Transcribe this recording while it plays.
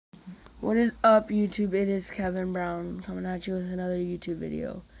What is up, YouTube? It is Kevin Brown coming at you with another YouTube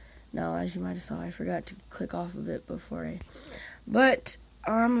video. Now, as you might have saw, I forgot to click off of it before but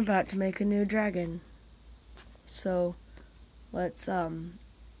I'm about to make a new dragon. So, let's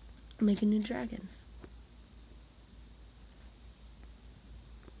make a new dragon.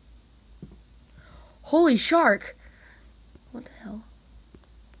 Holy shark! What the hell?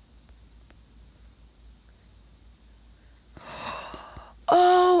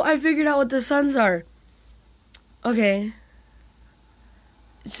 Oh, I figured out what the suns are. Okay.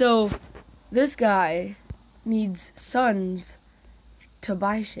 So, this guy needs suns to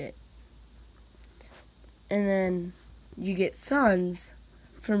buy shit. And then you get suns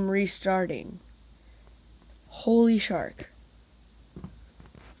from restarting. Holy shark.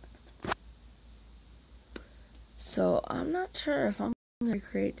 So, I'm not sure if I'm going to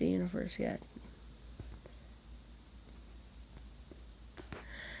create the universe yet.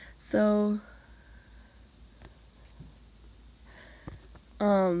 So,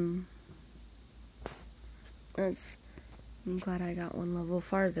 I'm glad I got one level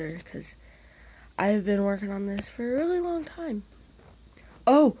farther, because I've been working on this for a really long time.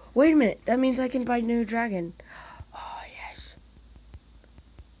 Oh, wait a minute, that means I can buy new dragon. Oh, yes.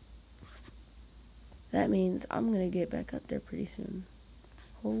 That means I'm gonna get back up there pretty soon.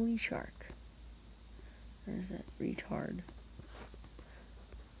 Holy shark. There's that retard.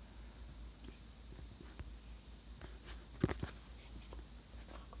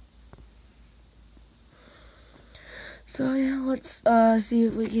 So yeah, let's see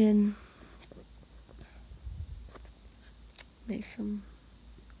if we can make some.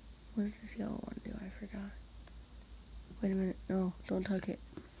 What does this yellow one do? I forgot. Wait a minute. No, don't take it.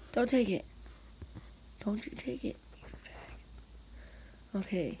 Don't take it. Don't you take it, you fag.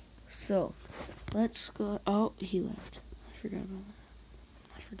 Okay, so let's go. Oh, he left. I forgot about that.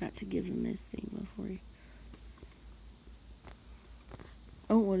 I forgot to give him his thing before he.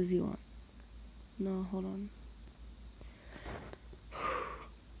 Oh, what does he want? No, hold on.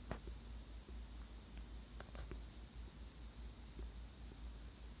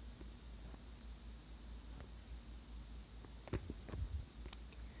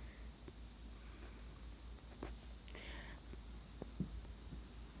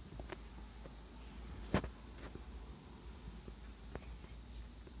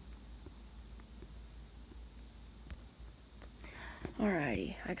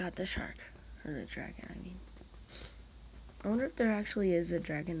 Alrighty, I got the shark. Or the dragon, I mean. I wonder if there actually is a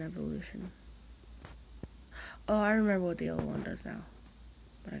dragon evolution. Oh, I remember what the yellow one does now.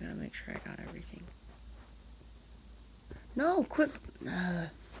 But I gotta make sure I got everything. No, quit.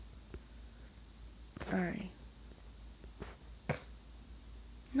 Alrighty.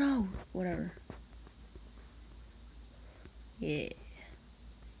 No, whatever. Yeah.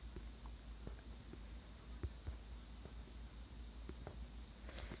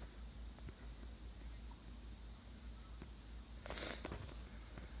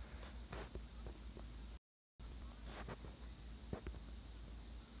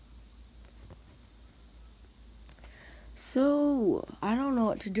 So, I don't know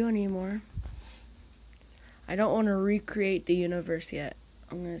what to do anymore. I don't want to recreate the universe yet.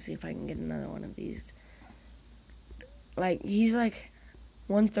 I'm gonna see if I can get another one of these. Like, he's like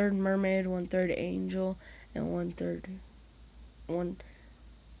 1/3 mermaid, 1/3 angel, and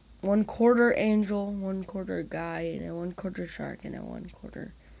 1/4 angel, 1/4 guy, and a 1/4 shark, and a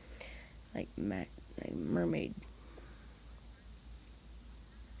 1/4 like mermaid.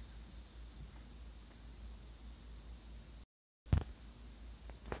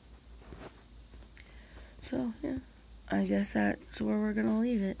 So, yeah, I guess that's where we're gonna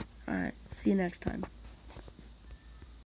leave it. Alright, see you next time.